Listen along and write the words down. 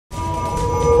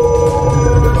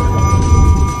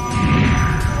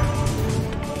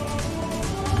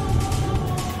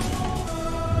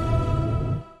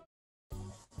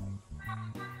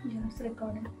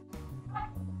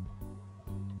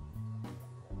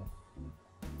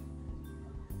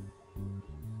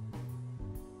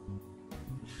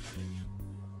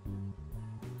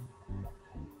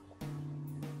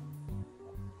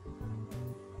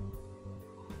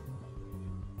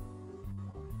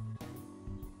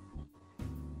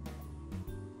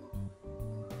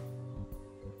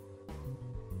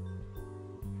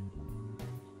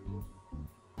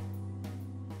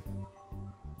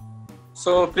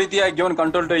So Preeti, I given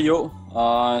control to you.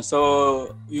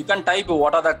 So you can type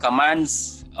what are the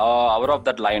commands out of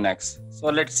that Linux. So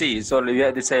let's see. So we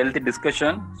have this healthy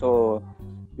discussion. So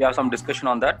we have some discussion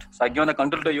on that. So I given the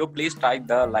control to you. Please type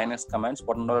the Linux commands.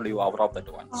 What are you out of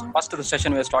that one? So first of the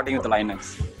session we are starting with the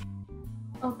Linux.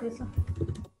 Okay, sir.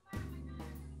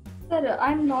 Sir,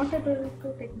 I'm not able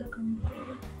to take the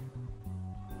control.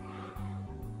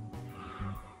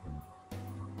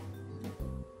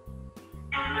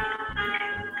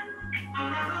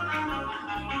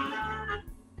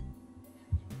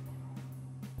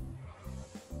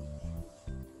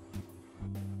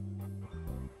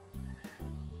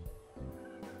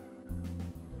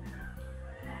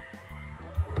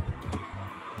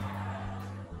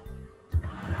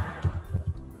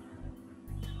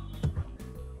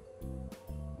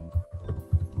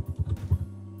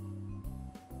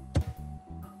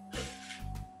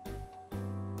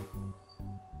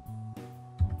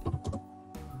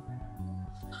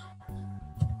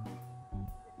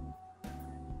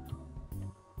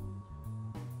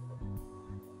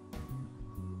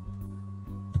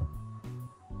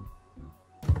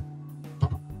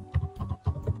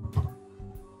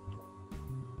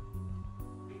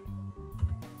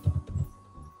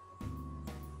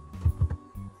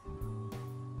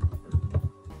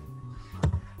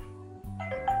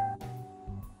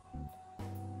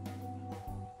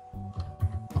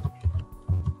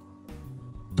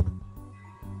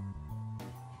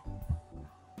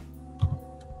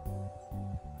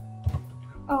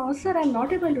 Sir, I'm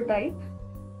not able to type.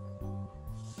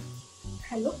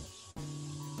 Hello?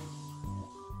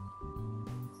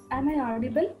 Am I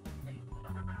audible?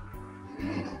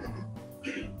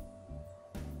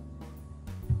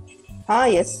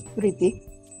 Yes, Preeti.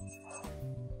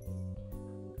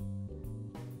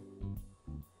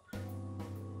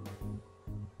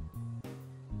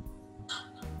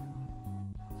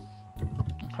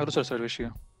 Hello, sir. Sarvesh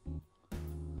here.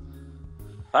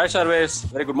 Hi Sarvesh,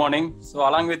 very good morning. So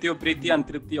along with you, Preeti and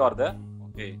Tripti are there.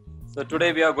 Okay. So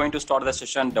today we are going to start the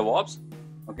session DevOps.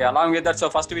 Okay. Along with that, so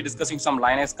first we discussing some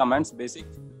Linux commands, basic.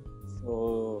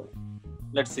 So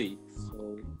let's see.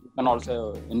 So you can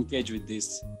also engage with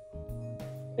this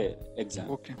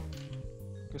exam. Okay.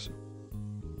 Okay, sir.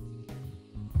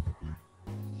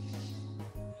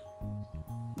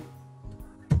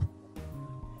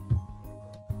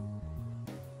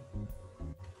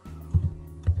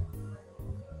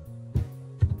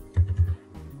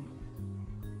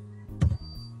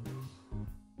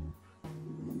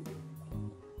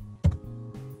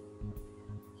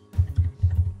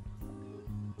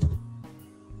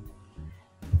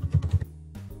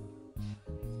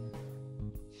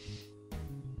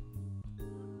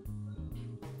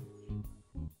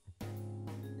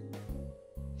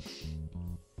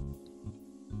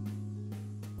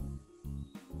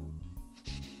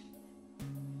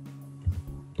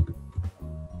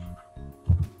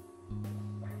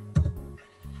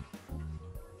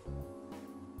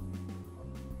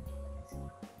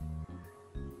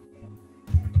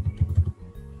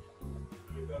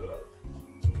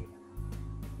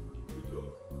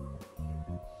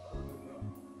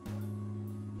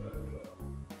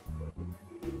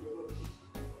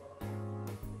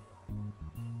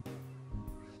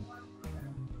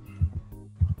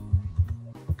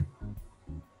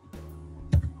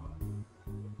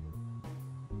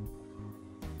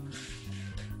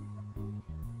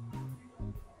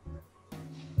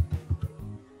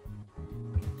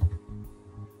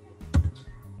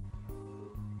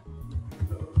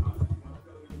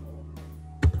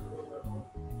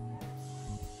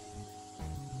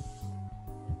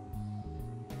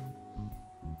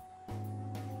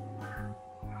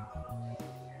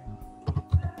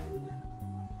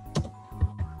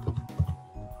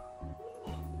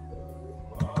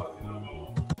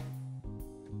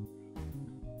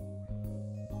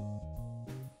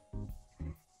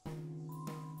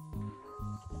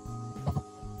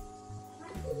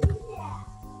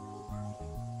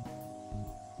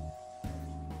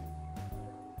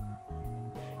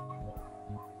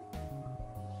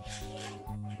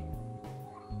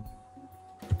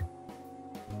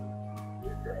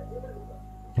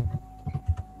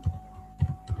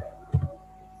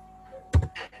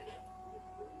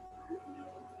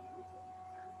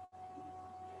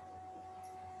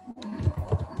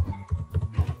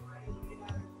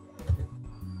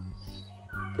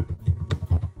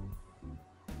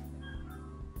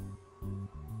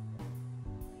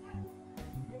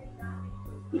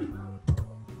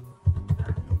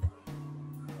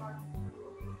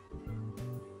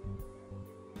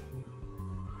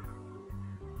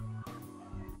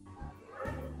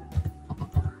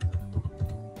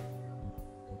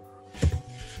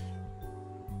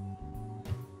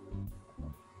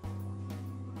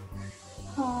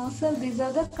 Sir, these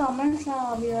are the comments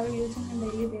we are using on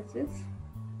daily basis.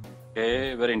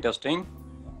 Okay, very interesting.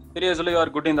 Seriously, you are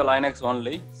good in the Linux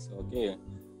only. So, okay.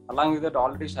 Along with that,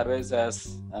 already surveys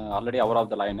as already aware of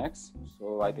the Linux.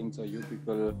 So I think so. You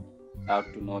people have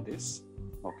to know this.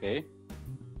 Okay.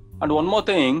 And one more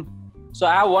thing. So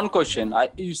I have one question.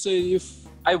 You say if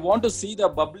I want to see the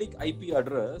public IP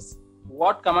address,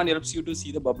 what command helps you to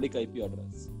see the public IP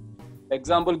address?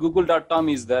 Example, google.com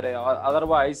is there.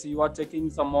 Otherwise, you are checking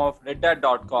some of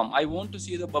redhat.com. I want to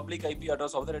see the public IP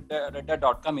address of the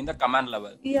redhat.com in the command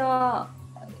level. Yeah,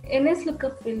 NS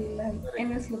lookup will help.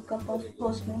 NS lookup of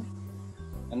hostname.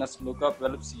 NS lookup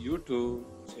helps you to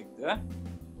check the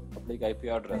public IP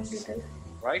address,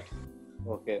 right?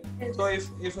 Okay. Yes. So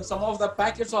if some of the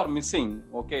packets are missing,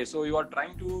 okay, so you are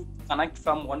trying to connect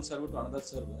from one server to another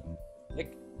server.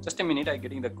 Like, just a minute, I'm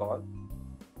getting the call.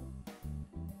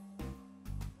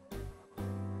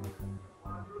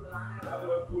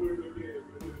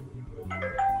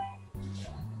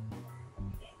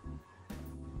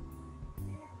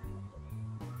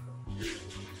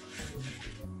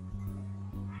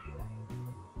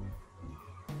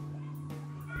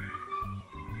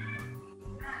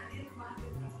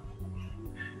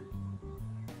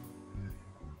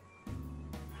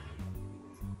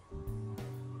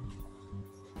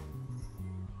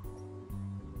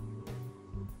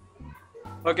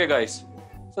 Okay, guys.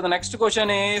 So the next question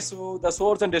is, so the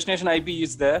source and destination IP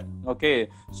is there. Okay.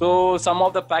 So some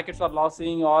of the packets are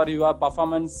losing, or your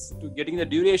performance to getting the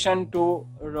duration to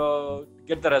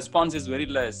get the response is very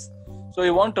less. So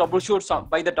you want to troubleshoot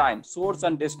by the time source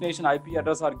and destination IP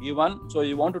address are given. So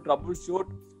you want to troubleshoot.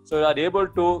 So you are able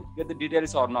to get the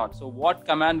details or not. So what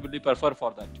command will you prefer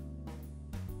for that?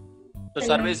 So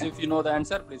surveys, if you know the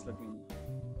answer, please let me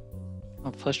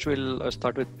know. First, we'll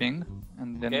start with ping,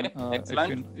 and then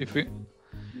excellent. if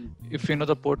you know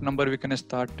the port number, we can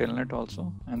start telnet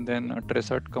also, and then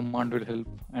traceroute command will help.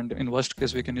 And in worst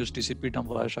case, we can use TCP dump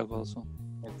Wireshark also.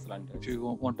 Excellent. If you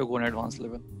want to go on advanced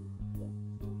level.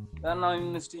 Then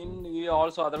in Steam, we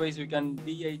also otherwise we can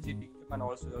DIGT command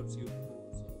also helps you to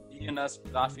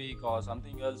DNS traffic or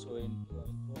something else. So in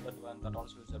that one, that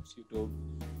also helps you to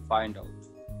find out.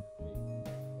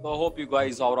 So I hope you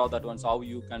guys are of that one. So how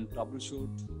you can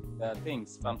troubleshoot the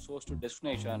things from source to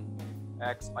destination.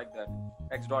 X like that.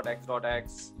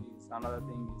 X.X.X is another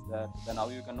thing is that. Then how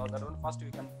you can know that one. First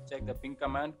you can check the ping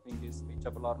command. Ping is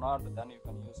reachable or not. Then you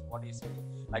can use what is it.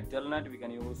 Like telnet. We can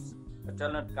use the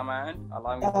telnet command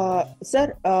allowing.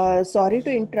 Sir, sorry to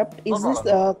interrupt. Is this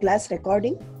class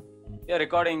recording? Yeah,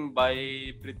 recording by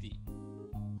Priti.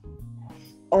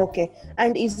 Okay.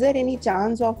 And is there any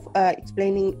chance of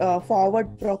explaining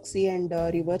forward proxy and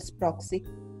reverse proxy?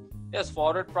 Yes,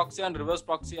 forward proxy and reverse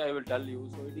proxy I will tell you.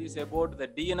 So it is about the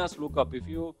DNS lookup. If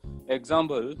you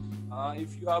example,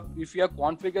 if you have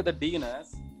configured the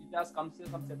DNS, it has some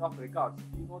set of records.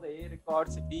 You know the A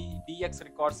records, DX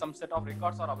records, some set of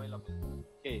records are available.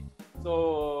 Okay.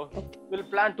 So we'll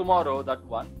plan tomorrow that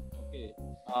one. Okay.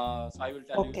 So I will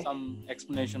tell you some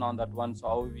explanation on that one. So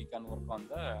how we can work on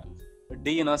the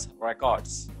DNS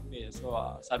records. Okay,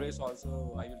 so surveys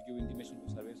also, I will give intimation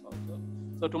to surveys also.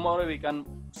 So tomorrow we can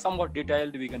somewhat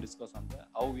detailed we can discuss on that.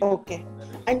 How we okay.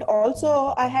 And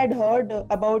also I had heard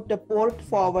about the port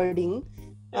forwarding,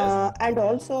 yes. And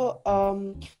also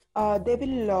they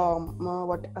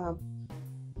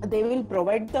will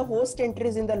provide the host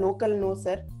entries in the local node,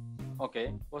 sir.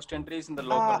 Okay, host entries in the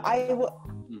local.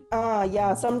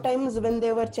 Yeah, sometimes when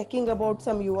they were checking about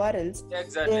some URLs,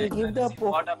 exactly. They'll give the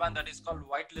what happened, that is called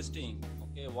whitelisting.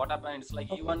 Okay, what happened? It's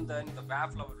like even then the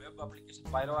WAF level, web application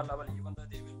firewall level, even though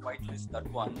they will whitelist that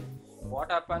one.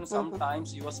 What happens?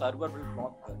 Sometimes your server will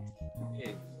block that.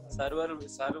 Okay, server will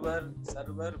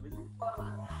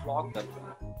block that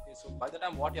one. Okay, so by the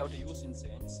time what you have to use in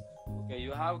sense, okay,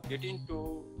 you have get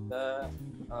into the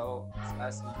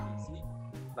 /etc/hosts.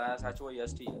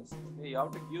 Okay, you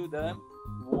have to give them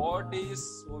what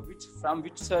is from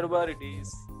which server it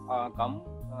is come.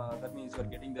 That means you are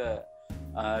getting the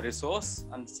resource,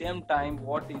 and same time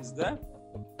what is the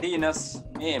DNS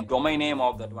name, domain name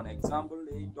of that one. Example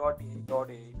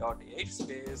 8.8.8.8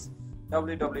 space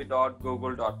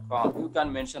www.google.com. You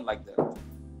can mention like that.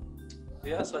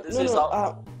 Yeah. So this is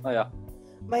how.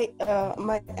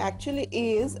 My actually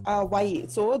is why.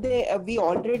 So we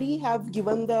already have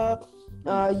given the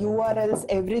URLs,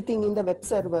 everything in the web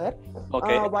server.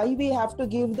 Okay. Why we have to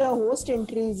give the host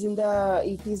entries in the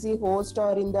etc host,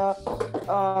 or in the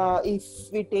if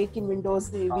we take in Windows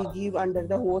we give under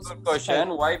the host. Good question.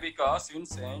 Why? Because in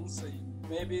sense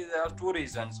maybe there are two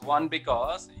reasons. One,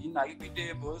 because in IP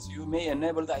tables you may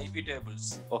enable the IP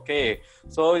tables. Okay,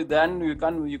 so then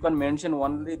you can mention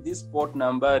only this port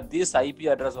number, this IP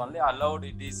address only allowed.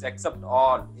 It is except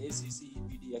all ACC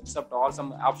EPD except all,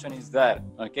 some option is there.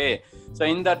 Okay, so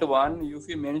in that one, if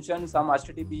you mention some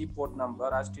HTTP port number,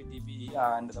 HTTP,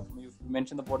 and you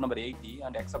mention the port number 80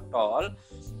 and accept all,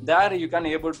 there you can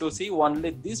able to see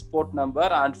only this port number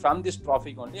and from this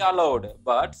traffic only allowed.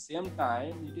 But same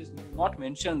time it is not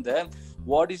mentioned there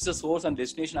what is the source and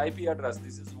destination IP address.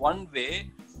 This is one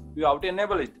way you have to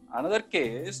enable it. Another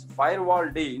case, firewall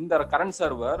D. In the current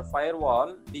server,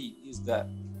 firewall D is there.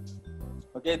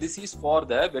 Okay, this is for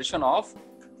the version of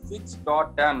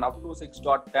 6.10 up to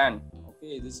 6.10.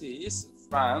 Okay, this is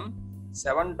from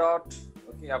 7.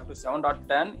 Okay, up to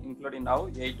 7.10, including now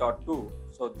 8.2.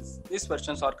 So these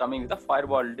versions are coming with the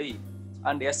firewall D.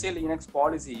 And SE Linux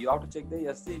policy, you have to check the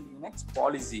SE Linux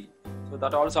policy. So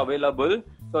that also available.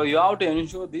 So you have to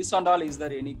ensure this and all, is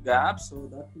there any gaps, so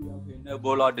that you have to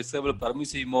enable or disable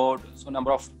permissive mode. So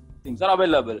number of things are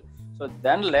available. So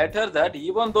then later that,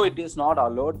 even though it is not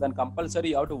allowed, then compulsory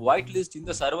you have to whitelist in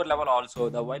the server level also.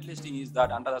 The whitelisting is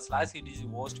that under the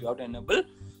 /etc host you have to enable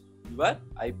your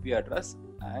IP address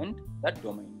and that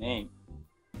domain name.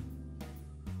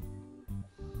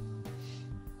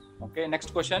 Okay,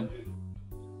 next question.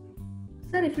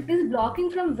 Sir, if it is blocking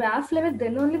from WAF level,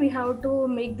 then only we have to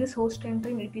make this host enter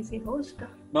in etc host.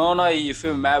 No, if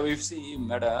you see,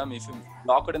 madam, if you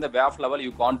block it in the WAF level,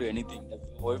 you can't do anything. The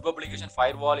web application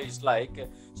firewall is like,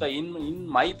 so in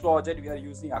my project we are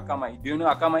using Akamai. Do you know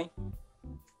Akamai?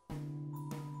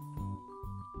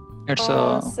 It's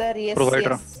a sir, yes, provider.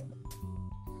 Yes.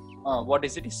 What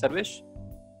is it? Service?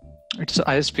 It's a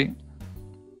ISP.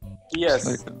 Yes.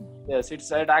 It's like, yes,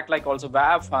 it act like also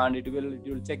WAF, and it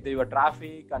will check your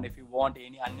traffic, and if you want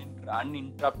any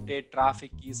uninterrupted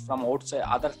traffic is from outside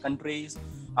other countries,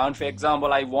 and for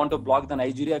example I want to block the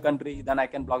Nigeria country, then I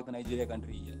can block the Nigeria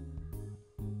country here.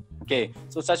 Okay,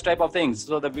 so such type of things.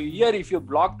 So here if you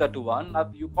block that one,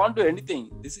 you can't do anything.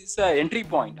 This is an entry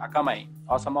point, Akamai,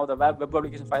 or some of the web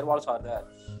application firewalls are there.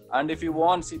 And if you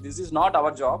want, see, this is not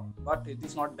our job, but it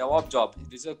is not DevOps job.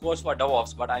 It is a course for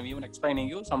DevOps, but I'm even explaining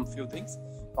you some few things.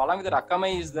 Along with that,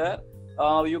 Akamai is there.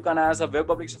 You can as a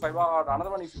web application firewall, or another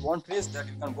one, if you want trace that,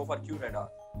 you can go for QRadar.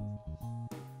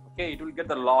 Okay, it will get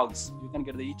the logs. You can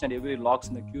get the each and every logs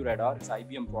in the QRadar. It's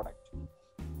IBM product.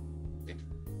 Okay.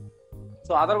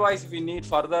 So otherwise, if you need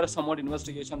further somewhat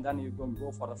investigation, then you can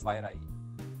go for the FireEye.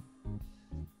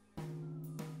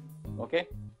 Okay.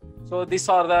 So these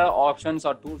are the options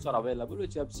or tools are available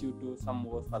which helps you to some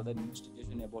more further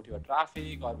investigation about your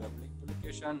traffic or web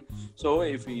application. So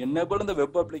if you enable in the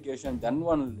web application, then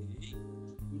only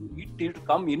it will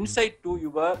come inside to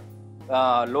your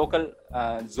local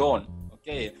zone.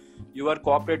 Okay, your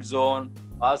corporate zone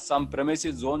or some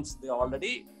premises zones, they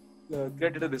already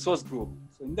created a resource group.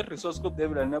 So in that resource group they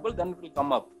will enable, then it will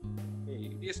come up.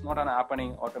 Okay, it is not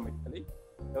happening automatically.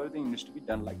 Everything needs to be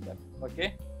done like that.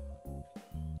 Okay.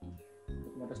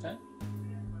 Understand?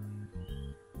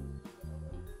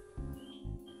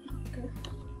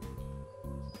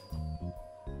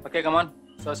 Okay, come on.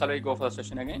 So shall we go for the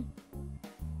session again?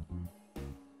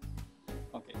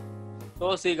 Okay.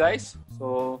 So see guys.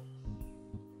 So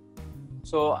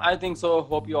I think so.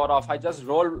 Hope you are off. I just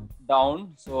rolled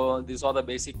down. So these are the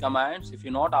basic commands. If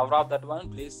you're not aware of that one,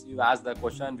 please you ask the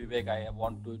question. Vivek, I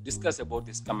want to discuss about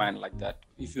this command like that.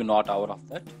 If you're not aware of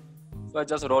that. So I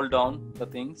just roll down the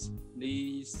things.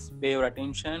 Please pay your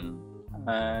attention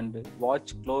and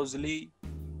watch closely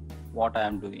what I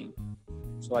am doing.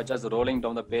 So I just rolling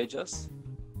down the pages.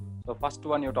 So first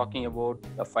one, you're talking about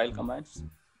the file commands.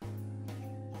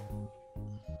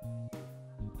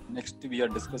 Next we are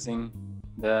discussing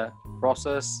the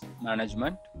process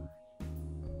management.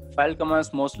 File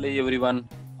commands, mostly everyone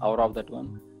aware of that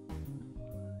one.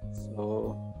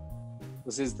 So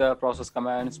this is the process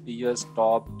commands: ps,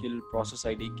 stop, kill, process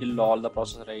ID, kill all the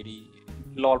process ID.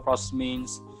 Kill all process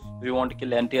means if you want to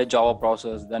kill entire Java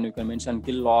process, then you can mention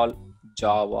kill all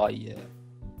Java here.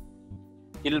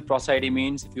 Kill process ID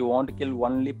means if you want to kill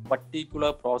only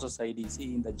particular process ID.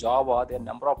 See, in the Java, the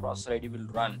number of process ID will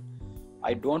run.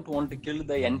 I don't want to kill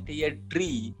the entire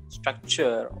tree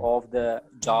structure of the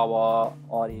Java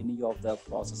or any of the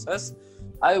processes.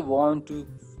 I want to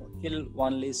kill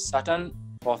only certain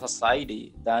process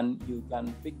ID. Then you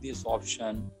can pick this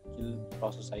option, kill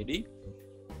process ID,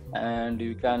 and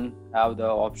you can have the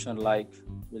option like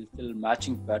will kill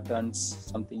matching patterns,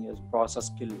 something as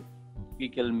process kill.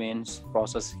 Kill means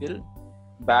process kill.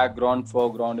 Background,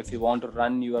 foreground. If you want to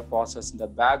run your process in the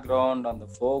background and the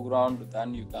foreground,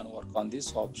 then you can work on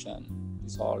this option.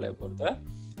 It's all about the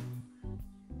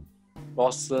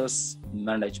process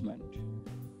management.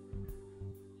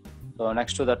 So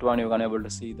next to that one, you're gonna able to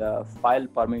see the file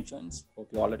permissions. Hope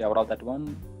you already aware of that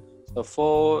one. So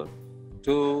 4,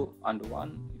 2, and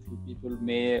 1. If people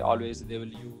may always they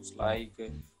will use like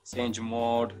change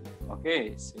mode,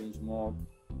 okay, change mode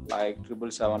like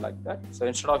 777 like that. So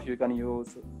instead of you can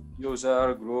use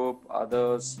user, group,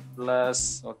 others,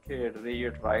 plus, okay,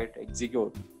 read, write,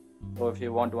 execute. So if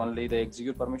you want only the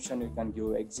execute permission, you can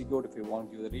give execute. If you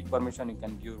want to give the read permission, you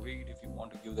can give read. If you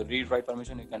want to give the read write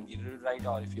permission, you can give read write.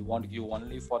 Or if you want to give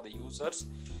only for the users,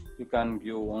 you can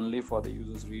give only for the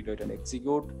users read write and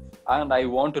execute. And I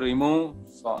want to remove,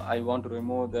 so I want to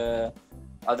remove the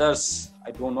others.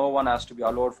 I don't know one has to be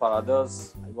allowed for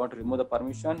others. I want to remove the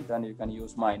permission, then you can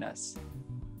use minus.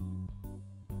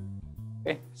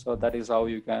 Okay, so that is how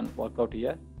you can work out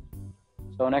here.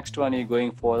 So next one, you're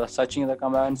going for the searching the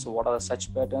commands. So what are the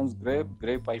search patterns? Grep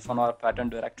 -r pattern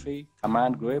directory,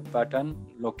 command grep pattern,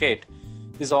 locate.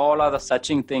 These all are the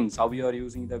searching things, how you are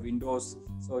using the Windows.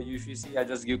 So if you see, I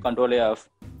just give Control F.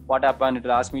 What happened? It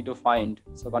will ask me to find.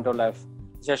 So Control F.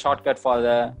 It's a shortcut for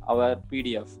our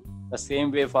PDF. The same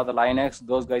way for the Linux,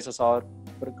 those guys are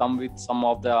come with some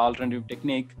of the alternative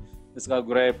technique. This got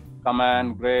grep,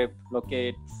 command, grep,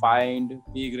 locate, find,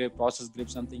 pgrep, process grep,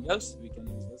 something else. We can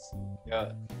use this.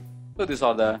 Yeah. So these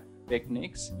are the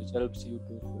techniques which helps you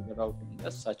to figure out in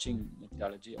the searching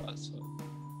methodology also.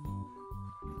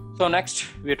 So next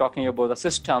we're talking about the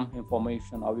system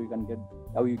information,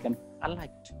 how you can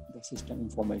collect the system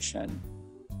information.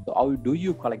 So how do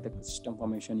you collect the system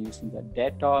information? Using the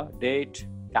data, date,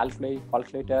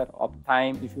 calculator,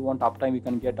 uptime. If you want uptime, you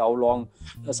can get how long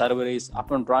the server is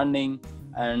up and running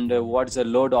and what's the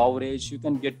load average. You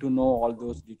can get to know all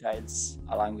those details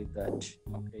along with that.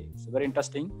 Okay, so very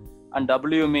interesting. And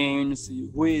W means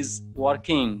who is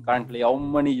working currently, how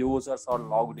many users are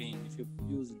logged in. If you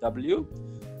use W,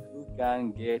 you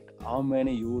can get how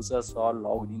many users are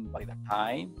logged in by the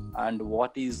time and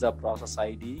what is the process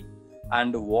ID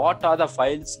and what are the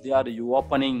files they are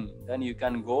opening. Then you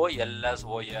can go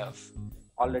LSOF.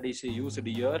 Already she used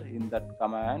here in that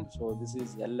command. So this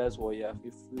is LSOF.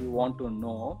 If you want to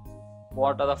know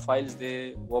what are the files they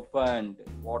opened,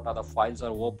 what are the files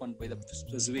are opened by the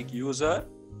specific user,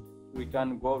 we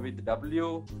can go with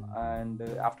W, and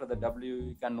after the W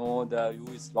you can know the who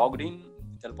is logged in.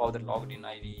 With help of the logged in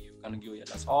ID, you can give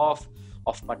LSOF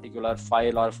of particular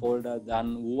file or folder,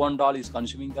 then who and all is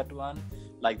consuming that one.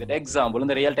 Like that example in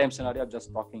the real-time scenario, I'm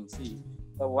just talking. See,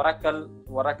 the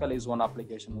Oracle is one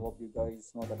application. Hope you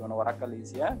guys know that one. Oracle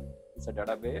is here. It's a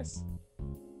database.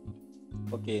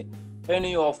 Okay,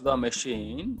 any of the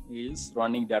machine is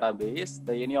running database.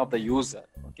 Any of the user.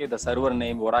 Okay, the server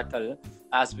name Oracle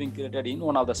has been created in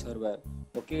one of the server.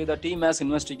 Okay, the team is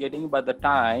investigating, but the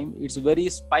time it's very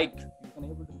spike. You can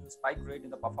able to use spike rate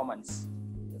in the performance.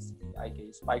 Yes,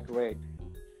 okay, spike rate.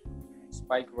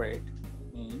 Spike rate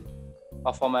means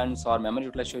performance or memory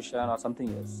utilization or something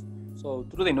else. So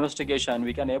through the investigation,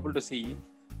 we can able to see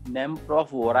number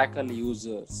of Oracle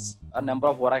users, a number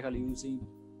of Oracle using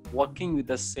working with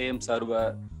the same server,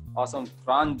 or some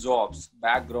cron jobs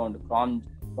background, cron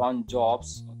jobs.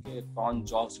 Okay, cron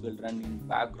jobs will run in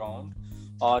background,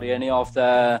 or any of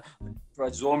the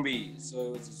zombie.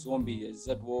 So it's zombie,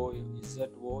 ZOMBI,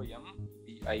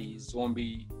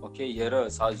 zombie. Okay,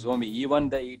 errors or zombie. Even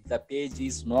the page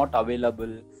is not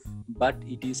available, but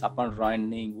it is up and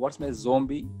running. What's my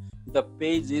zombie? The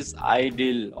page is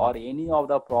idle, or any of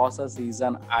the process is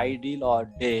an idle or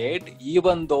dead,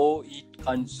 even though it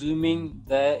consuming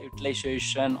the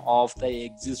utilization of the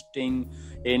existing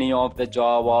any of the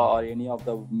Java or any of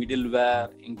the middleware,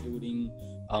 including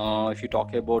if you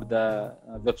talk about the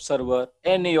web server,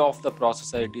 any of the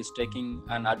processor, it is taking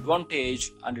an advantage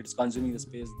and it's consuming the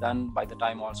space. Then by the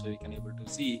time also you can able to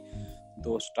see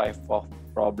those type of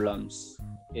problems.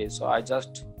 Okay, so I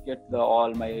just get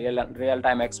all my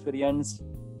real-time experience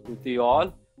with you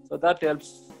all, so that helps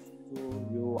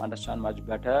you understand much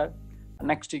better.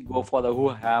 Next, you go for the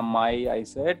who am I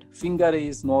said finger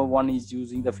is no one is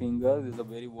using the finger. This is a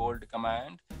very old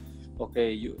command. Okay,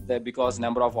 because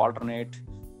number of alternate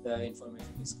the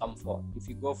information is come for. If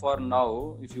you go for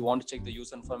now, if you want to check the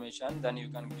user information, then you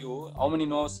can give how many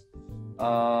nodes.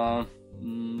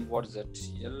 What is it?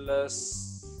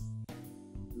 ls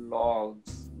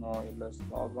logs. No, ls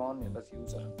log on, ls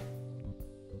user.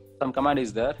 Some command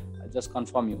is there. I just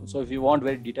confirm you. So if you want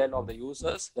very detail of the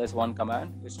users, there's one command.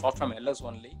 We start from ls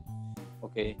only.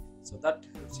 Okay, so that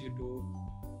helps you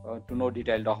to know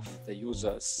detail of the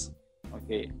users.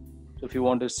 Okay, so if you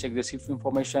want to check the CIF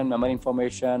information, memory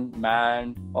information,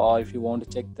 man, or if you want to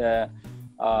check the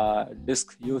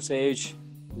disk usage.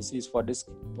 This is for disk.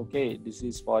 Okay, this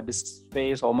is for disk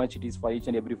space, how much it is for each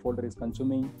and every folder is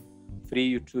consuming.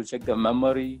 Free to check the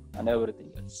memory and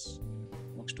everything else.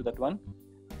 Next to that one,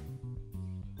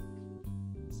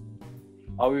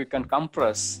 how you can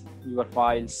compress your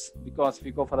files, because if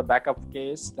you go for the backup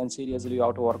case, then seriously you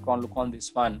have to look on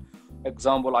this one.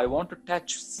 Example, I want to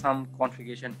touch some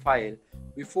configuration file.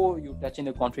 Before you touch in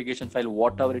the configuration file,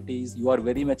 whatever it is, you are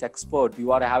very much expert.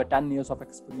 You have 10 years of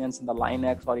experience in the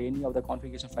Linux or any of the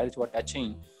configuration files you are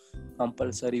touching.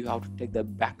 Compulsory, you have to take the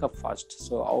backup first.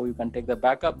 So how you can take the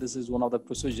backup? This is one of the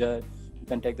procedure. You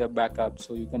can take the backup.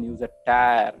 So you can use a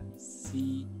tar,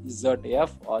 CZF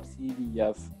or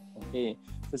CVF. Okay,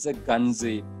 it's a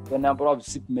gunzi. The number of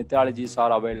zip methodologies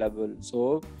are available.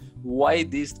 So why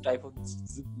this type of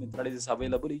zip methodology is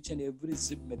available? Each and every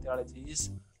zip methodology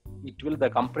is, the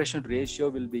compression ratio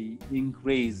will be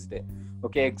increased.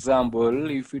 Okay, example,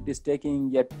 if it is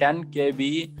taking a 10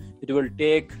 KB, it will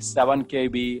take 7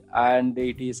 KB, and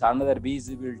it is another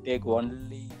VZ will take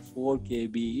only 4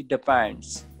 KB. It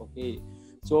depends. Okay,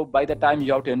 so by the time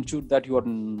you have to ensure that you are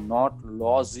not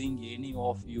losing any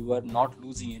of your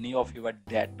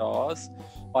data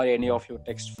or any of your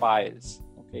text files.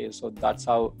 Okay, so that's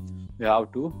how you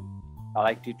have to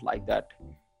select it like that.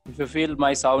 If you feel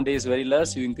my sound is very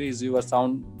less, you increase your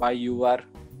sound by your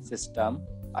system.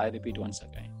 I repeat once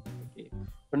again. Okay.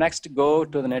 So next, go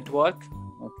to the network.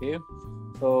 Okay.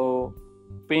 So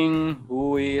ping,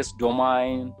 who is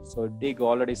domain. So dig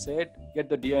already said, get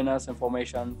the DNS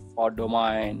information for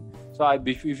domain. So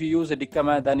if you use a dig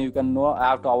command, then you can know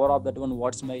after hour of that one,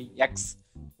 what's my X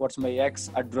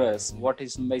address, what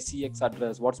is my CX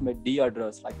address, what's my D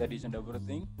address, like that is and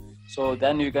everything. So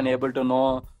then you can able to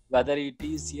know whether it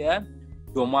is a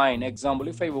domain. Example,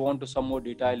 if I want to some more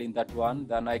detail in that one,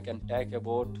 then I can take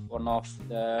about one of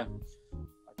the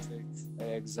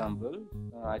example.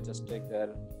 I just take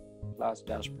their class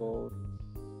dashboard,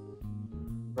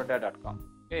 redhat.com.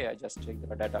 Okay, I just take the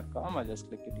redhat.com. I just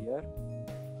click it here.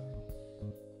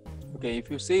 Okay,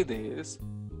 if you see this,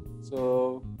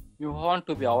 so you want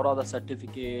to be out of the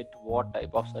certificate, what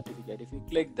type of certificate? If you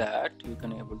click that, you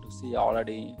can able to see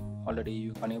already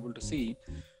you can able to see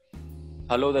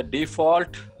hello the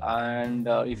default, and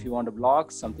if you want to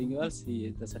block something else,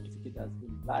 see the certificate has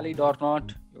been valid or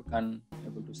not, you can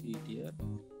able to see it here.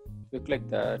 If you click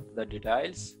that, the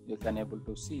details, you can able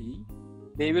to see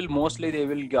they will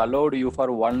allow you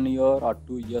for 1 year or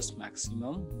 2 years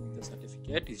maximum. The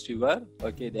certificate is your,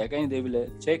 okay, again they will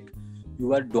check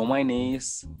your domain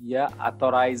is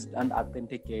authorized and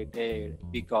authenticated,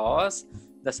 because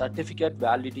the certificate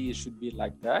validity should be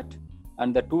like that.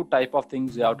 And the two type of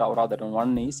things you have to out that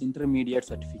one is intermediate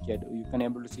certificate. You can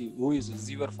able to see who is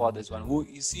receiver for this one, who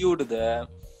issued the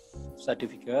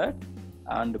certificate,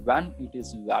 and when it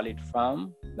is valid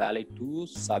from, valid to,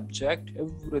 subject,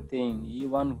 everything.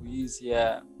 Even who is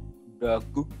the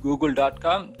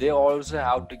google.com, they also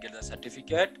have to get the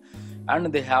certificate,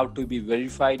 and they have to be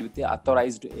verified with the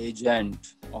authorized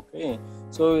agent. Okay,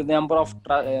 so the number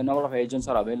of agents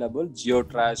are available.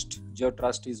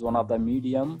 Geotrust is one of the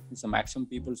medium. It's a maximum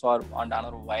people are on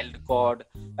another wild card,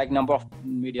 like number of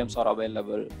mediums are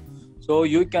available. So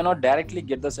you cannot directly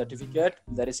get the certificate.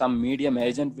 There is some medium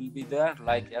agent will be there,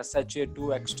 like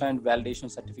SHA2 extend validation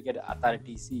certificate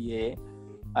authority, CA,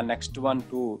 and next one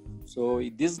too. So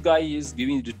this guy is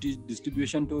giving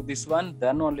distribution to this one,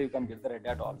 then only you can get the Red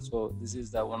Hat also. This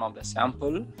is the one of the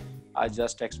sample I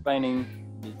just explaining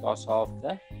because of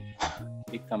the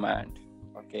big command.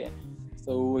 Okay,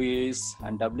 so is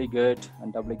and wget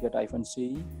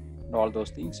 -c and all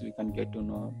those things we can get to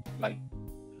know, like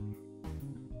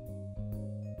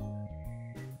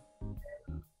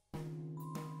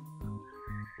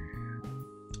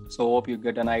so hope you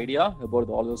get an idea about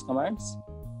all those commands.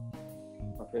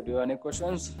 Okay, do you have any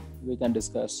questions? We can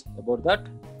discuss about that.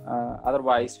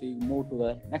 Otherwise, we move to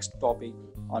the next topic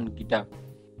on GitHub.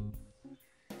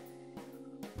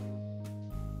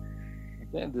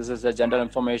 Okay, this is the general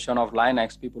information of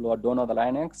Linux. People who don't know the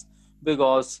Linux,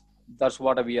 because that's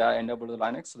what we are enable the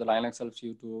Linux. So the Linux helps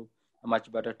you to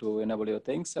much better to enable your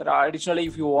things. Additionally,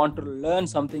 if you want to learn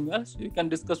something else, you can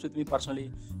discuss with me personally.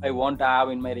 I want to have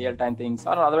in my real-time things,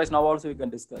 or otherwise now also you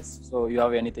can discuss. So you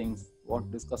have anything want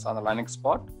to discuss on the Linux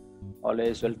spot,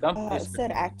 always welcome. Sir,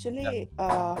 actually,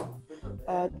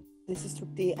 this is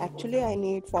Trupti. Actually, I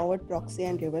need forward proxy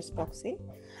and reverse proxy.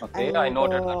 Okay, and, I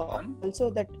noted that one. Also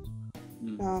that,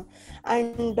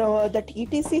 And that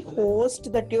etc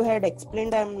host that you had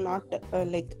explained, I'm not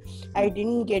I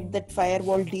didn't get that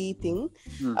firewall D thing.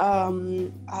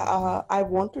 I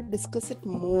want to discuss it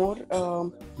more.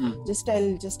 I'll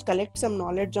just collect some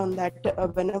knowledge on that.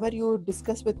 Whenever you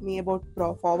discuss with me about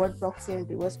forward proxy and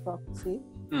reverse proxy,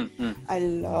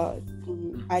 I'll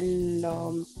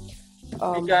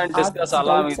we can discuss ask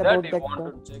along with doubts that. about If you that.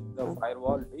 want to check the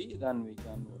firewall D, then we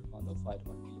can work on the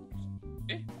firewall D.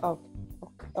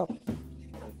 Okay.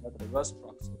 That reverse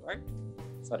proxy, right?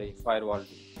 Sorry, firewall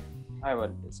D. I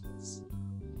will discuss.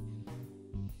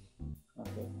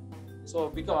 Okay. So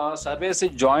because Service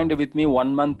is joined with me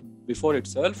 1 month before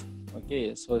itself.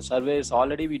 Okay. So Service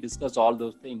already we discussed all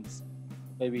those things.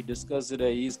 Okay. We discussed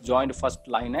he's joined first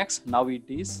Linux. Now it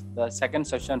is the second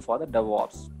session for the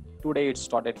DevOps. Today it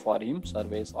started for him.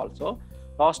 Service also.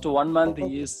 Last 1 month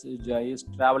he is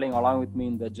traveling along with me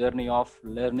in the journey of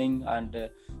learning and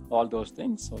all those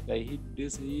things. Okay,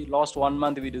 he last 1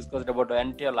 month we discussed about the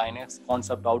entire Linux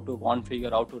concept, how to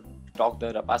configure, how to talk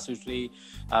the repository,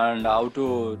 and how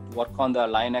to work on the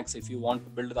Linux if you want to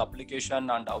build the application,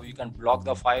 and how you can block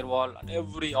the firewall and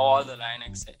all the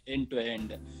Linux end to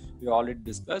end. We already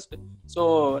discussed.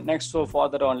 So next, so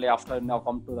further only after now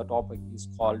come to the topic is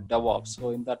called DevOps.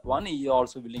 So in that one, he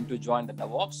also willing to join the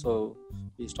DevOps. So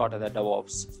we started the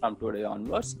DevOps from today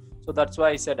onwards. So that's why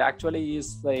I said actually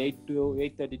is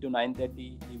 8:30 to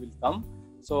 9:30 he will come.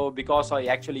 So because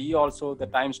he also the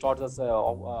time starts as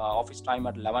office time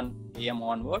at 11 a.m.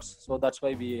 onwards. So that's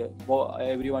why we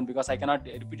everyone, because I cannot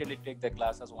repeatedly take the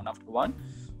classes one after one.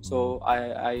 So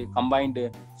I combined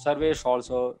surveys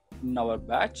also in our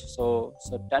batch. So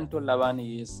 10 to 11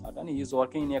 he is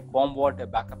working in a Commvault, a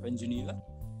backup engineer.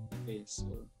 Okay, so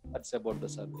that's about the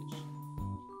surveys.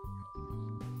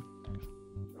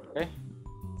 Okay,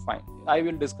 fine. I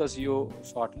will discuss you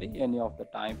shortly. Any of the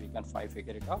time we can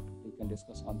figure it out. We can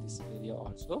discuss on this area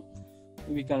also.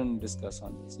 We can discuss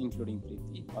on this, including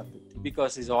Preeti or Preeti,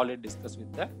 because he's already discussed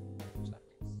with the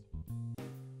surveys.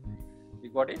 You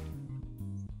got it?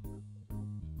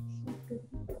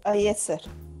 Yes, sir.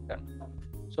 Done.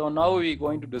 So now we're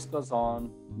going to discuss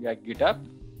on GitHub.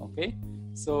 Okay.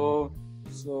 So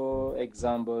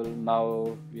example, now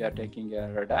we are taking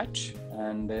a Red Hat,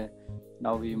 and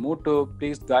now we move to,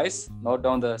 please guys note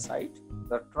down the site,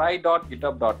 the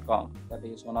try.github.com. That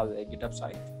is one of the GitHub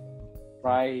site.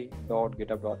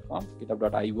 Try.github.com,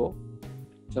 github.io.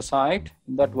 It's a site.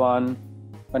 In that one,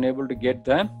 I'm able to get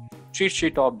the cheat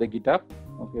sheet of the GitHub.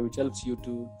 Okay, which helps you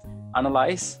to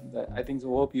analyze. I think so.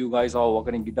 Hope you guys are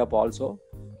working in GitHub also.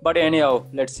 But anyhow,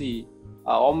 let's see.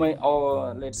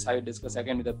 Let's discuss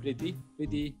again with the Preeti.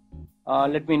 Preeti,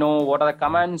 let me know what are the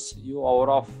commands you are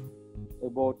of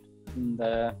about in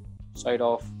the side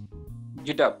of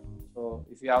GitHub. So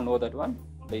if you have know that one,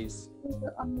 please.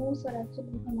 No, sir. Actually,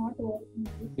 we cannot work with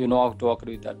this. You know how to work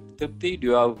with that. Tripti, do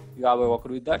you have a work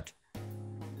with that?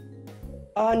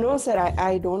 No, sir.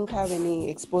 I don't have any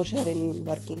exposure in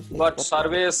working. But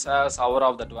Service has hour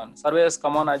of that one. Service,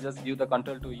 come on, I just give the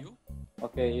control to you.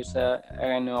 Okay, it's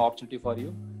an opportunity for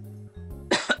you.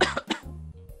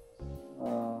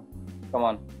 Come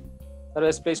on.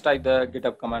 Service, please type the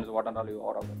GitHub commands, what are all you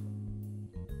are of it.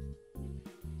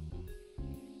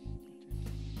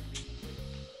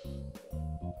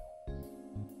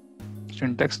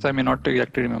 Syntax I may not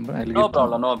exactly remember. No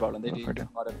problem. That is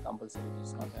not a compulsory.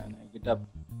 It's not a GitHub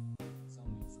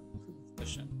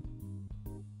discussion.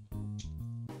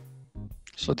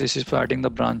 So this is for adding the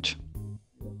branch.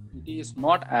 It is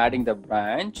not adding the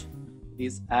branch. It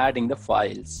is adding the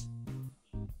files.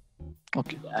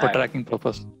 Okay. For tracking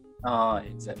purpose.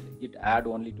 Exactly. Git add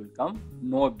only it will come.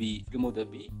 No B. Remove the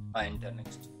B. Enter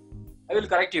next. I will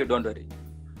correct you. Don't worry.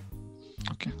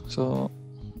 Okay. So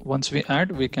once we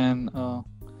add, we can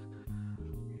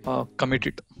commit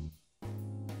it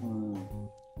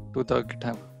to the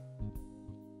GitHub.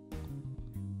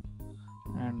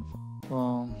 And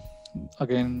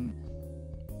again,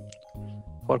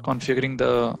 for configuring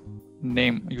the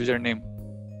name, username.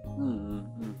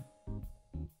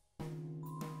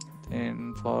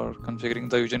 Then for configuring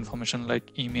the user information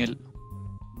like email.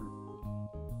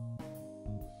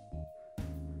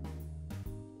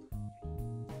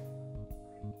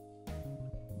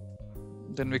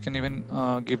 Then we can even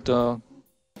give the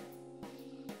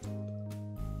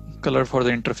color for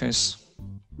the interface.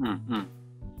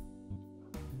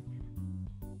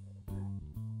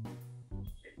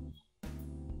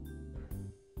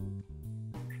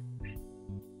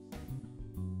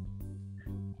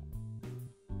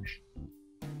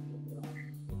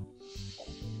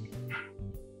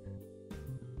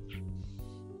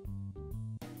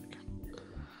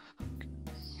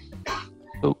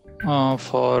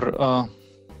 For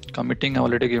committing, I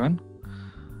already given.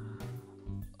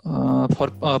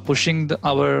 For pushing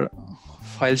our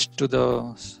files to the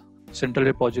central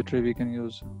repository, we can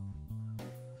use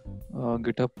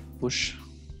GitHub push.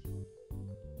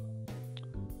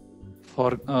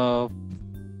 For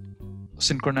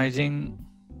synchronizing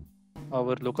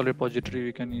our local repository,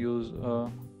 we can use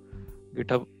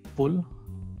GitHub pull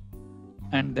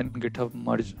and then GitHub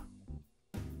merge.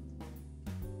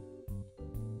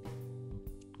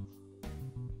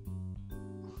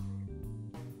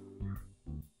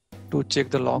 To check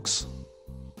the logs.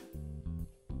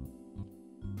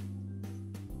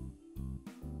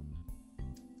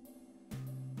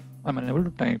 I'm unable to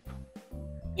type.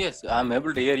 Yes, I'm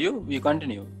able to hear you. You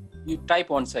continue. You type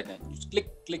 1 second. Just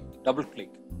click, double click.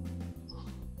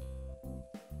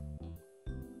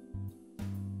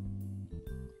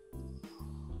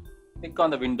 Click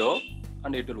on the window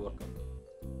and it will work out.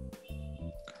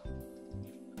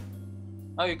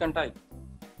 Now you can type.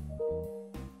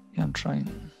 Yeah, I'm trying.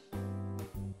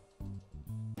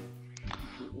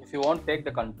 If you want to take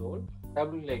the control,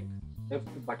 double click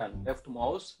left button, left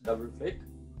mouse, double click,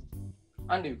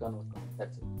 and you can work on it.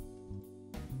 That's it.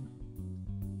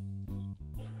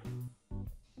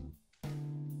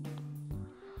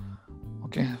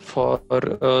 Okay, for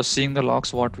seeing the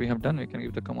logs, what we have done, we can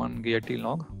give the command git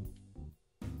log.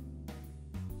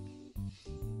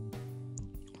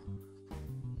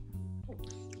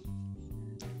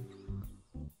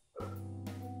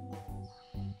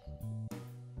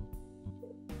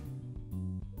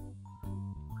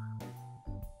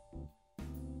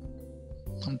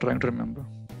 I'm trying to remember.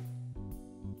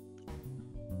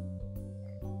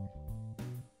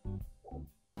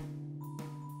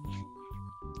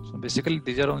 So basically,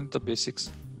 these are only the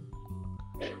basics.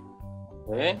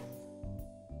 Okay.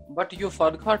 But you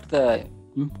forgot the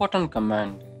important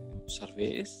command,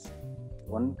 Service.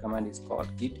 One command is called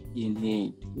git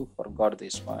init. You forgot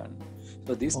this one.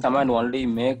 So this command only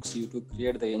makes you to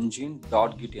create the engine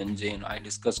 .git engine. I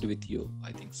discussed with you.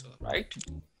 I think so, right?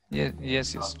 Yeah,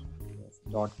 yes.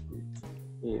 Dot git.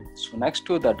 Okay. So next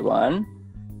to that one,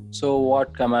 so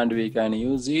what command we can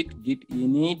use it? Git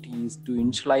init is to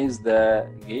initialize the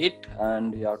git,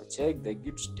 and you have to check the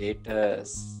git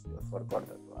status. You forgot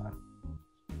that one.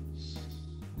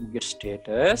 Git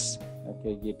status.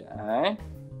 Okay, git add,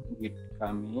 git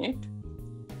commit,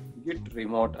 git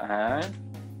remote add.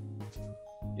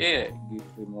 Yeah, git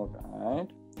remote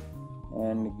add,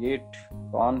 and git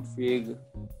config.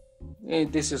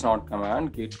 This is not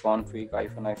command. Git config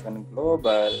 --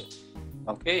 global.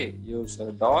 Okay,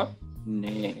 user dot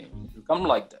name. It will come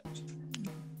like that.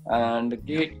 And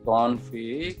git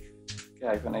config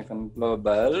 --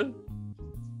 global.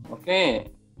 Okay.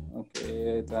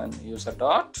 Then user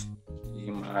dot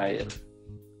email.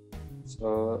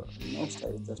 So next, I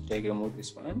just remove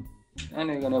this one, and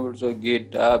you can able to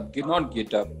GitHub. Not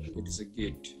GitHub. It is a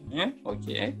Git. Yeah?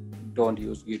 Okay. Don't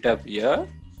use GitHub here.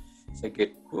 So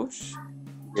git push,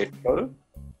 git pull,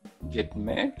 git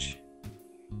merge.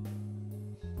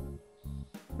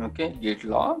 Okay, git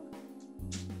log.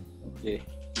 Okay,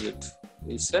 git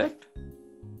reset.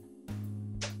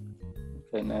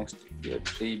 Okay, next git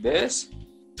rebase.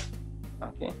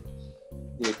 Okay,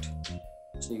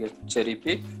 git cherry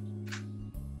pick.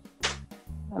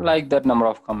 Like that, number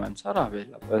of commands are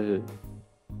available.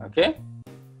 Okay.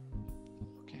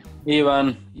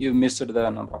 Even you missed the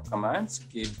number of commands,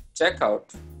 git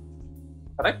checkout.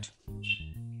 Correct?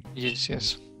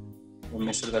 Yes. You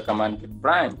missed the command git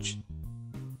branch.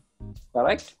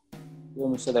 Correct? You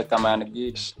missed the command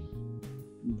git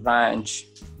branch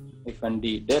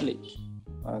 -d delete.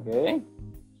 Okay.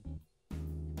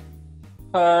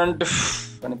 And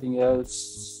anything else?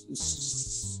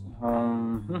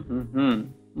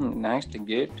 Next,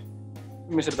 git.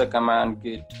 You missed the command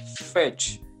git fetch.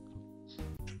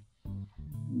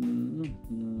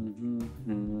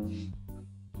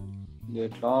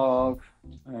 Git log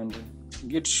and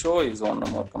git show is one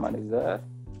more command is there.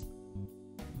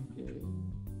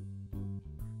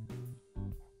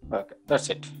 Okay, that's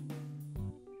it.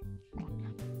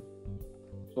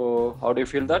 So how do you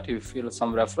feel that? You feel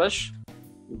some refresh?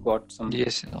 You got some?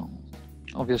 Yes,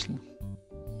 obviously.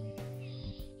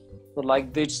 So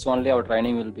like this only our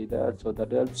training will be there. So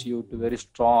that helps you to very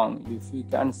strong. If you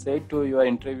can say to your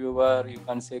interviewer, you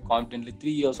can say confidently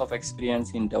 3 years of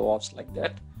experience in DevOps like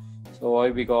that. So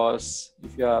why? Because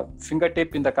if you have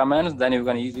fingertip in the commands, then you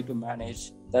can easy to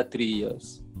manage the 3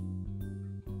 years.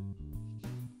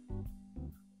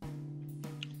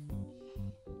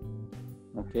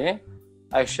 Okay,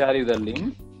 I share you the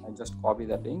link. I just copy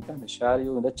the link and share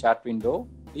you in the chat window.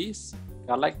 Please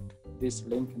collect this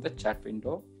link in the chat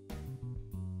window.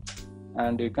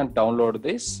 and you can download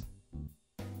this.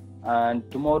 And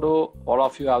tomorrow, all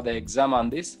of you have the exam on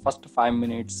this. First 5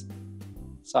 minutes,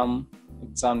 some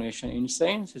examination in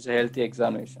science. It's a healthy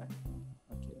examination.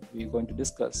 Okay, we're going to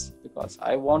discuss, because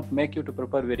I won't make you to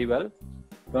prepare very well.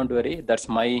 Don't worry, that's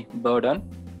my burden,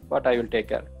 but I will take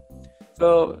care.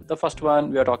 So the first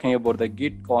one, we are talking about the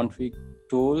Git config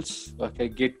tools. Okay,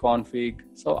 Git config.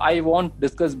 So I won't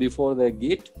discuss before the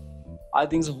Git. I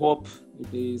think so, hope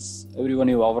it is everyone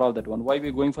you overall that one. Why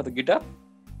we going for the GitHub?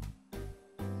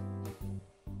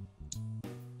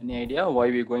 Any idea why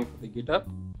we're going for the GitHub?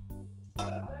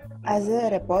 As a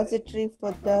repository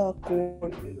for the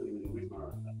code.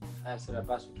 As a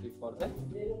repository for the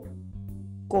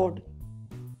Code.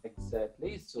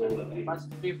 Exactly. So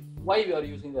repository, why we are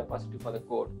using the repository for the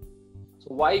code? So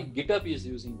why GitHub is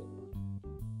using that?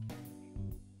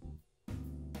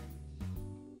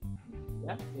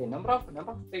 Yeah, a number of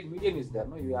medium is there.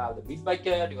 No, you have the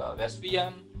Bitbucket, you have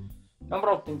SVN, number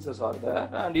of things are there,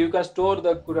 and you can store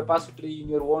the repository in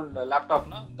your own laptop.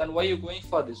 No, then why are you going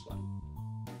for this one?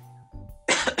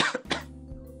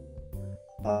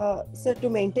 So to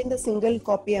maintain the single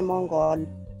copy among all.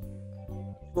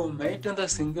 To maintain the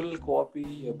single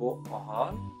copy above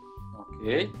all.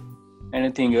 Okay.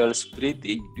 Anything else,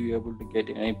 Preeti? Do you able to get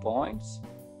any points?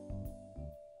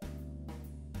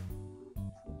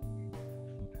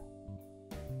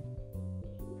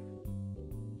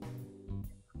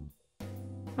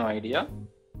 No idea.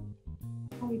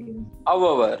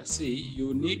 However, see,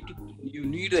 you need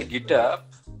a GitHub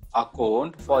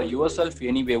account for yourself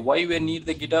anyway. Why we need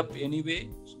the GitHub anyway?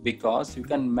 Because you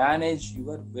can manage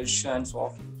your versions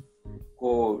of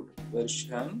code.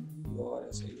 Version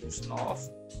of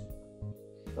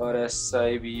your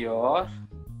SIVR.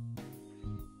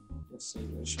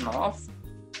 Version of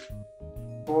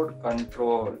code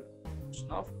control. Version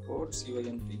of code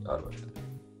CINP.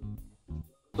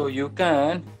 So you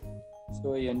can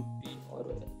so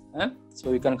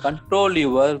you can control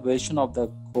your version of the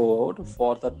code.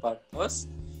 For that purpose,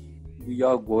 we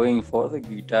are going for the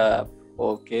GitHub.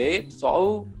 Okay,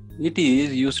 so it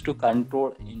is used to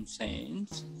control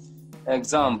instance.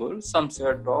 Example, some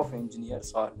set of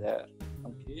engineers are there.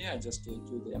 Okay, I just take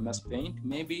you the MS Paint.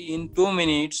 Maybe in 2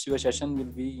 minutes your session will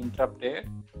be interrupted.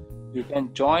 You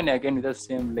can join again with the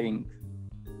same link.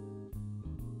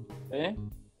 Okay.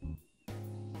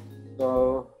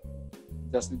 So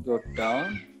just go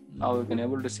down. Now you can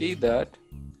able to see that.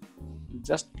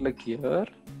 Just click here.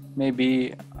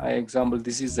 Maybe example,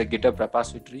 this is the GitHub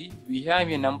repository. We have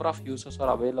a number of users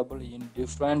are available in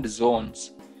different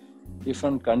zones,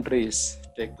 different countries.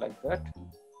 Take like that.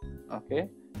 Okay.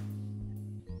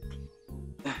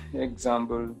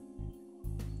 Example,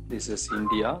 this is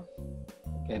India.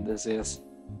 Okay, this is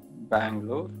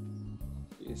Bangalore.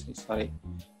 Sorry,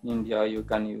 India. You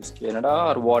can use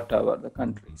Canada or whatever the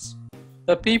countries.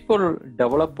 The people,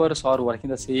 developers are working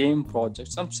the same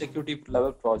project, some security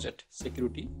level project,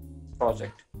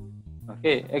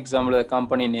 Okay, example, the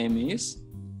company name is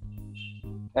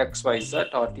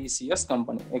XYZ or TCS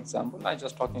company. Example, I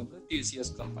just talking about the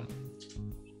TCS company.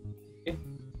 Okay,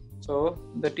 so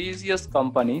the TCS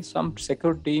company, some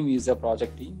security team is a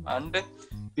project team, and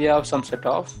we have some set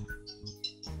of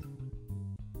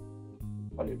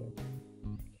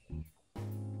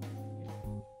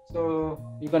So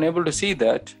you can able to see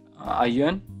that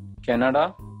IN,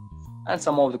 Canada, and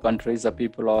some of the countries the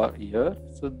people are here.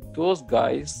 So those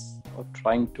guys are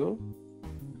trying to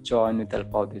join with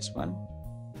help of this one.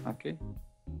 Okay.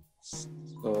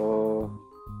 So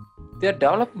they are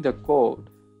developing the code.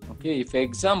 Okay. If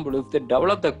example, if they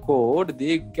develop the code,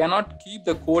 they cannot keep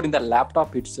the code in the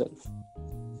laptop itself.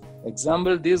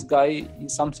 Example, this guy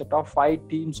is some set of 5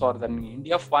 teams are there in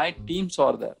India. 5 teams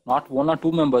are there, not 1 or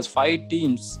 2 members, 5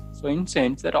 teams. So in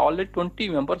sense, there are already 20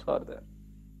 members are there.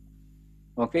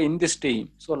 Okay, in this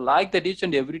team. So like that, each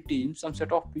and every team, some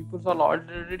set of people are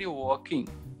already working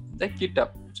the GitHub.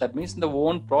 So that means in the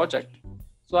own project.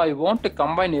 So I want to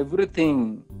combine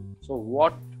everything. So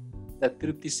what the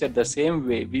Tripti said the same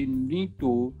way, we need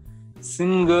to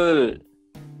single.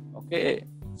 Okay.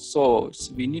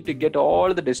 Source. We need to get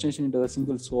all the destination into a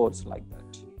single source like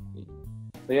that. Okay.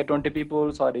 So here 20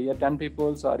 people, or here 10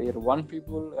 people, or here 1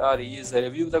 people, or here is a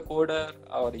review the coder,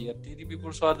 or here 3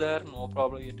 people are there, no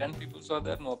problem. Here 10 people are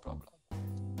there, no problem.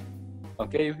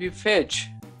 Okay, if we fetch,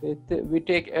 we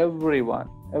take everyone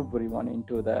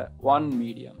into the one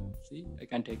medium. See, I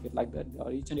can take it like that.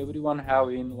 Or each and everyone have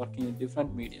been working in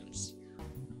different mediums.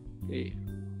 Okay,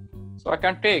 so I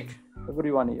can take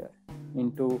everyone here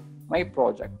into my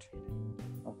project.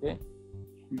 Okay,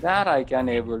 there I can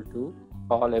able to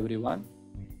call everyone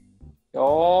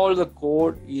All the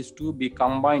code is to be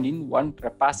combined in one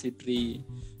repository.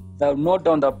 Note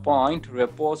down the point,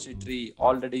 repository.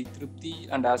 Already Trupti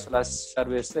and as well as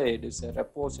Survey said is a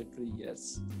repository.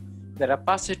 Yes, the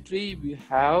repository we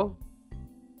have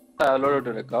loaded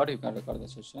to record. You can record the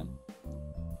session.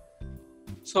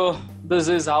 So this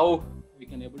is how we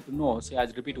can able to know. See,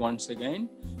 I'll repeat once again.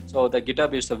 So the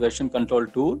GitHub is the version control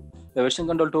tool. The version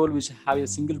control tool which have a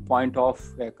single point of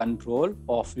control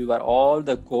of your all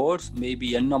the codes,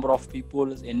 maybe n number of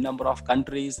people, n number of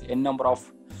countries, n number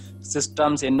of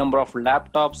systems, n number of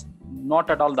laptops. Not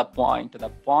at all the point. The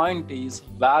point is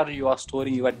where you are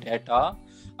storing your data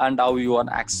and how you are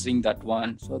accessing that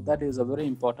one. So that is a very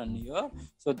important here.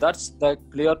 So that's the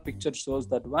clear picture shows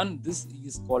that one. This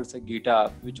is called a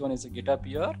GitHub. Which one is a GitHub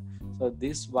here? So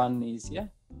this one is a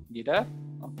GitHub.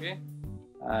 Okay.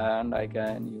 And I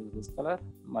can use this color,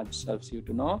 much helps you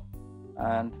to know.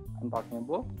 And I'm talking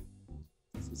about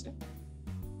this is a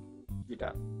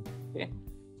GitHub. Okay.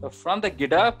 So from the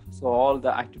GitHub, so all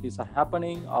the activities are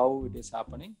happening, how it is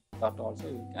happening, that also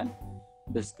you can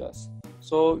discuss.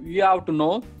 So you have to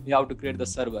know, you have to create the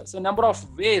server. So number of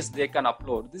ways they can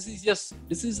upload.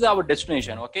 This is our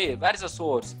destination. Okay, where is the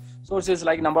source? Source is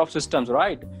like number of systems,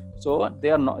 right? So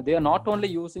they are not only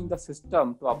using the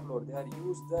system to upload, they are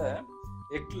use the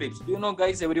Eclipse. Do you know,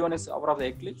 guys, everyone is aware of the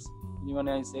Eclipse? Anyone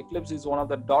is Eclipse is one of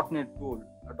the .NET tool,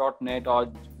 .NET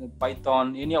or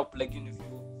Python, any of plugin if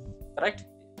you, correct?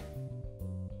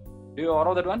 Do you aware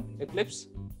of that one, Eclipse?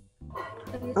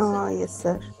 Yes,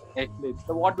 sir. Eclipse.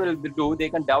 So what will they do? They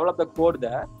can develop the code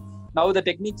there. Now the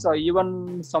techniques are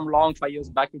even some long 5 years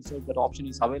back itself that option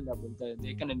is available.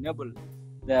 They can enable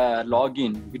the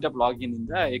login, GitHub login in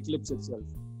the Eclipse itself.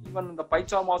 Even the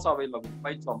PyCharm also available.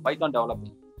 Python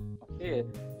developing. Okay,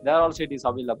 there also it is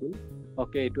available.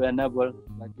 Okay, to enable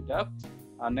the GitHub.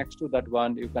 Next to that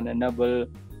one, you can enable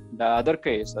the other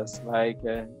cases like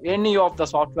any of the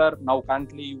software now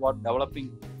currently you are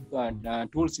developing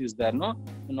tools is there, no?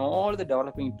 And all the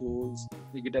developing tools,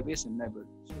 the GitHub is enabled.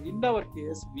 So in our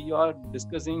case, we are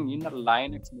discussing in a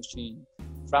Linux machine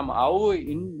from how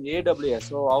in AWS.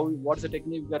 So what's the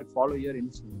technique we are follow here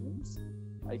in students?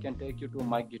 I can take you to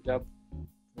my GitHub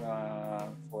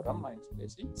forum, my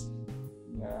basics,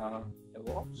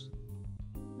 DevOps.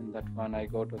 In that one, I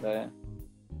go to the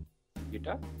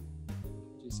GitHub,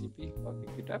 GCP,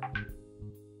 okay, GitHub.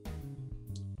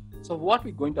 So what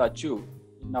we're going to achieve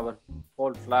in our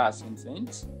whole class in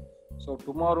sense. So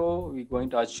tomorrow we're going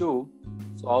to achieve.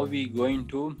 So how we going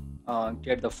to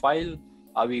get the file?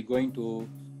 Are we going to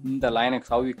in the Linux?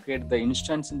 How we create the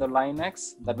instance in the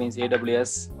Linux? That means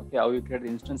AWS. Okay, how we create the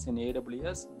instance in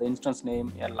AWS? The instance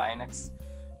name a Linux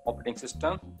operating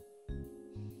system.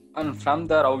 And from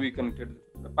there, how we can create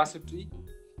the repository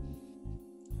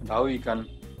and how we can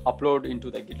upload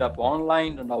into the GitHub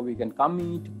online and how we can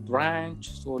commit,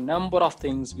 branch. So number of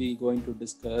things we going to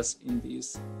discuss in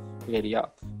this area.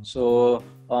 So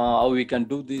how we can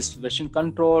do this version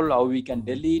control, how we can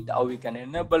delete, how we can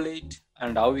enable it,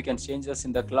 and how we can change this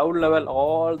in the cloud level.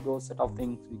 All those set of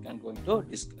things we can going to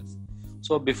discuss.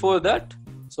 So before that,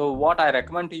 so what I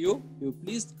recommend to you, you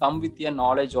please come with your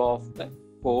knowledge of the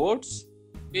codes.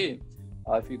 Okay,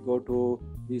 if you go to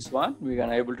this one, we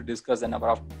can able to discuss the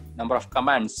number of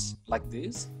commands like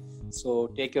this. So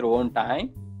take your own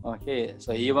time. Okay,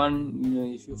 so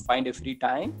even if you find a free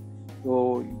time,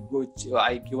 so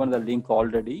I given the link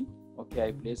already. Okay,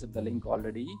 I placed the link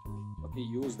already. Okay,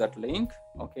 use that link.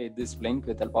 Okay, this link,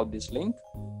 with help of this link.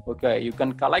 Okay, you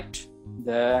can collect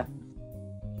your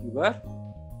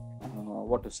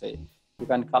you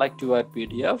can collect your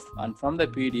PDF, and from the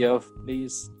PDF,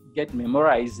 please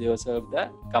memorize yourself the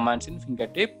commands in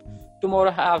fingertip.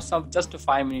 Tomorrow have some just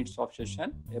 5 minutes of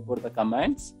session about the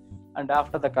commands, and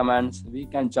after the commands we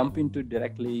can jump into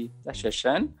directly the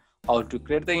session, how to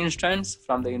create the instance,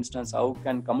 from the instance how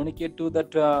can communicate to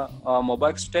that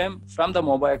mobile system, from the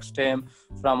mobile system,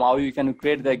 from how you can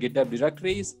create the GitHub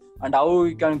directories, and how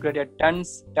you can create a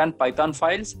 10 Python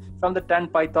files, from the 10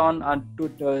 Python and to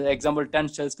example 10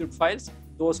 shell script files.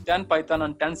 Those 10 Python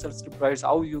and 10 shell script files,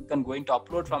 how you can going to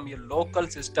upload from your local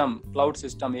system, cloud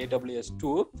system AWS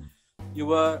to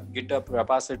your GitHub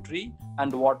repository,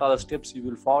 and what are the steps you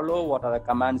will follow, what are the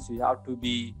commands you have to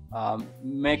be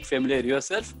make familiar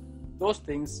yourself. Those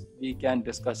things we can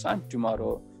discuss on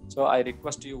tomorrow. So I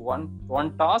request you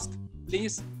one task,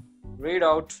 please read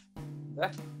the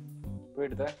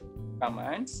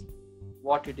commands,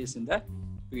 what it is in the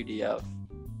PDF.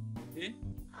 Okay.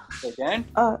 Second,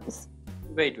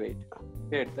 wait.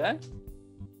 Create the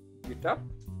GitHub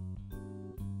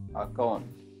account.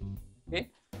 Okay.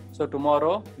 So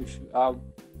tomorrow, if you have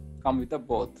come with the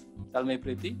both. Tell me,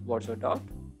 Preeti, what's your doubt?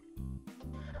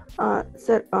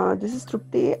 Sir, this is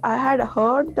Trupti. I had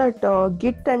heard that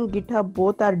Git and GitHub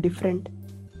both are different.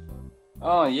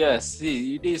 Oh yes,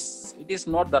 see, it is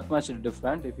not that much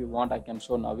different. If you want, I can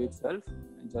show now itself.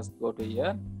 And just go to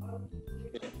here.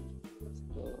 Okay.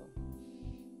 So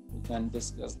we can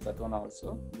discuss that one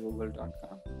also.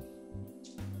 Google.com.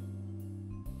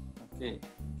 Okay,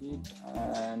 Git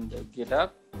and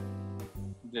GitHub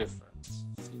difference.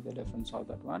 See the difference of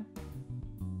that one.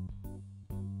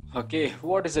 Okay,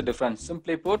 what is the difference?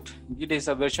 Simply put, Git is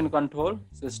a version control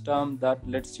system that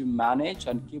lets you manage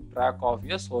and keep track of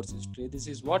your source history. This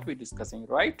is what we're discussing,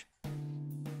 right? Do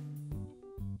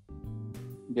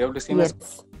you have to see my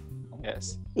screen?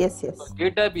 Yes. Yes. So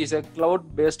GitHub is a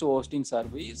cloud-based hosting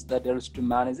service that helps to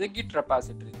manage a Git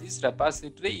repository. This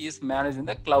repository is managed in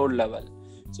the cloud level.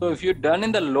 So if you're done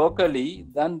in the locally,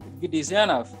 then Git is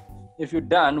enough. If you're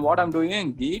done, what I'm doing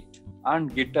in Git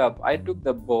and GitHub, I took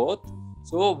the both.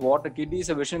 So what Git is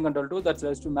a version control tool that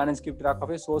allows to manage, keep track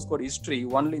of a source code history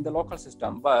only in the local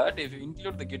system. But if you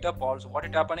include the GitHub also, what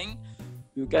is happening?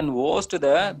 You can host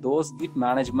those Git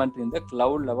management in the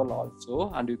cloud level also,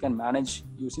 and you can manage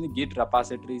using the Git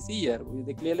repositories here.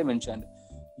 They clearly mentioned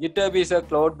GitHub is a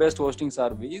cloud-based hosting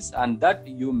service, and that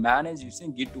you manage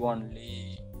using Git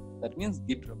only. That means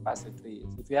Git repositories.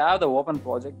 If you have the open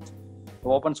project, the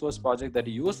open source project that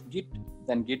you use Git,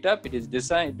 then GitHub, it is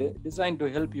designed to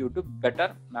help you to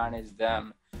better manage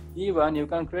them. Even you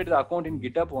can create the account in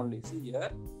GitHub only. See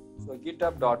here, so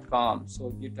github.com.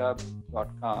 So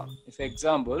github.com. If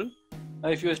example,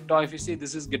 if you see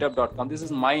this is github.com, this is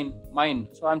mine.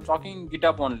 So I'm talking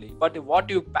GitHub only. But what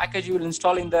you package you will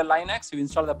install in the Linux, you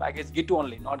install the package Git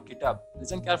only, not GitHub.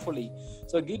 Listen carefully.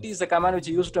 So Git is the command which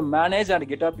you use to manage, and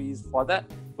GitHub is for the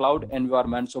cloud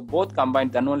environment. So both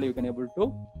combined, then only you can able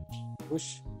to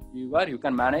push you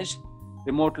can manage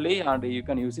remotely, and you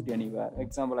can use it anywhere.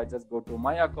 Example, I just go to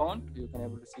my account. You can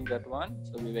able to see that one.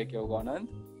 So Vivek Yoganand.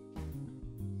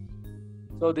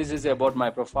 So this is about my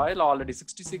profile. Already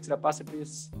 66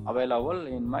 repositories available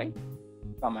in my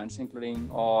commands,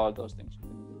 including all those things. You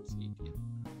can see it here.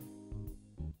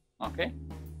 Okay.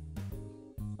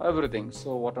 Everything.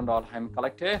 So what and all I'm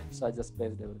collected. So I just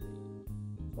placed everything.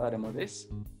 So I remove this.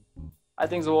 I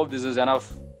think so. Hope this is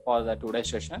enough for the today's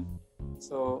session.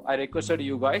 So I requested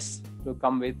you guys to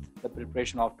come with the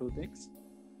preparation of 2 things.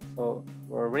 So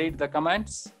read the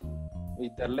comments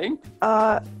with the link.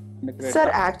 Sir,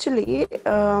 actually,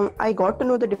 I got to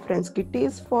know the difference. Git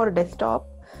is for desktop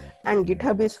and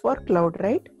GitHub is for cloud,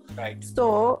 right? Right.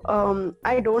 So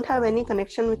I don't have any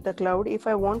connection with the cloud. If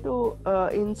I want to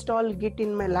install Git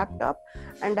in my laptop,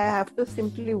 and I have to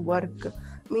simply work,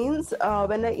 means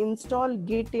when I install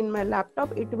Git in my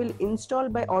laptop, it will install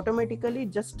by automatically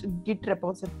just Git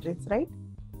repositories, right?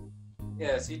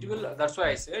 Yes, it will. That's why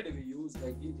I said if you use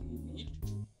the Git init,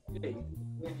 it will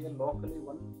create here locally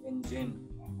one engine,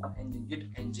 Git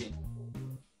engine.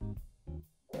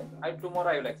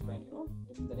 Tomorrow I will explain you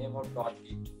in the name of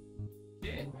 .git.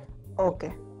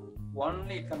 Okay.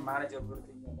 Only it can manage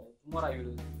everything. Tomorrow I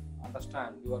will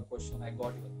understand your question. I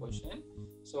got your question.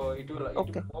 So it will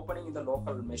opening in the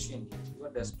local machine, your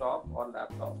desktop or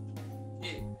laptop.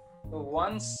 Okay. So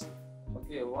once if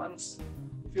you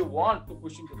want to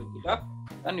push into the GitHub,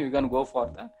 then you can go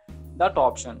for that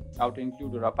option. How to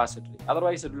include a repository.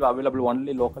 Otherwise, it will be available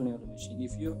only local in your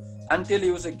machine. Until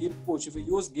you use a Git push. If you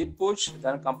use Git push,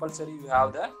 then compulsory you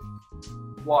have the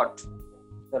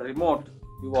remote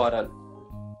URL,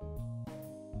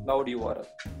 cloud URL.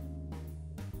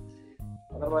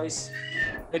 Otherwise,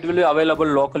 it will be available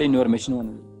locally in your machine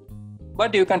only.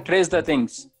 But you can trace the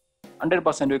things.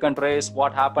 100% you can trace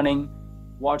what's happening,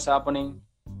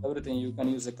 everything. You can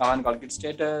use a command called git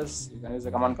status, you can use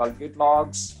a command called git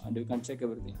logs, and you can check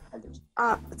everything.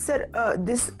 Sir,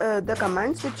 the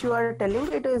commands which you are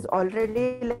telling, it is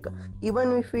already like,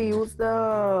 even if we use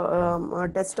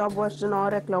the desktop version or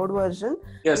a cloud version,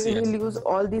 we will use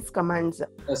all these commands.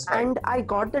 Yes, and I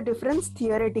got the difference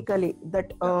theoretically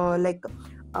that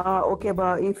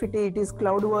but if it is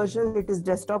cloud version, it is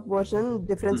desktop version,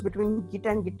 difference between Git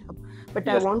and GitHub. But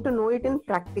I want to know it in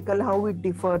practical, how it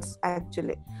differs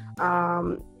actually.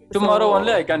 Tomorrow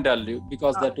only I can tell you,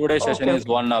 because the today's session is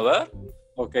 1 hour.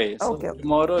 Okay, so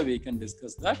tomorrow we can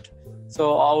discuss that.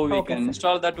 So how we can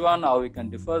install that one, how we can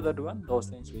defer that one, those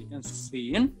things we can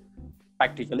see in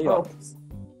practically.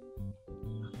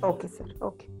 Okay, sir.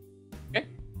 Okay.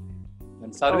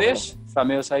 Then Sarvesh,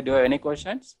 from your side, do you have any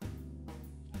questions?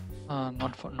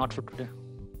 Not for today.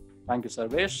 Thank you,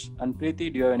 Sarvesh. And Preeti,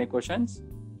 do you have any questions?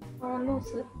 No,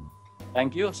 sir.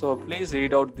 Thank you. So please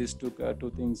read out these two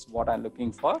things, what I'm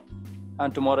looking for,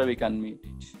 and tomorrow we can meet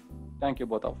it. Thank you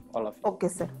both of all of you. Okay,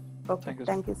 sir. Okay. Thank you,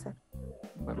 Thank you, sir.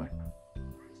 Bye bye.